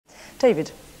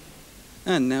David.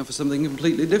 And now for something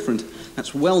completely different.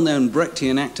 That's well-known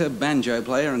Brechtian actor, banjo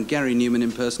player and Gary Newman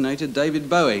impersonator David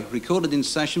Bowie, recorded in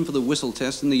session for the Whistle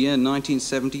Test in the year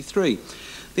 1973.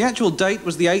 The actual date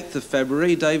was the 8th of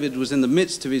February. David was in the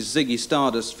midst of his Ziggy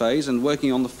Stardust phase and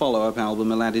working on the follow-up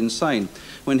album Aladdin Sane,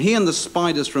 when he and the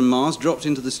Spiders from Mars dropped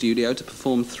into the studio to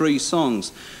perform 3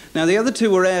 songs. Now, the other 2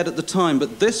 were aired at the time,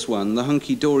 but this one, the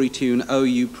hunky-dory tune Oh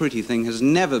You Pretty Thing, has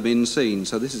never been seen,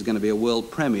 so this is going to be a world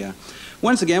premiere.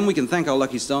 Once again, we can thank our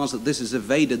lucky stars that this has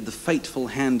evaded the fateful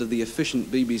hand of the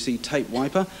efficient BBC tape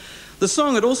wiper. The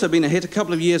song had also been a hit a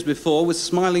couple of years before with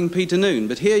Smiling Peter Noon,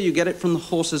 but here you get it from the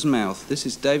horse's mouth. This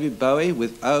is David Bowie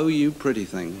with Oh You Pretty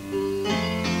Thing.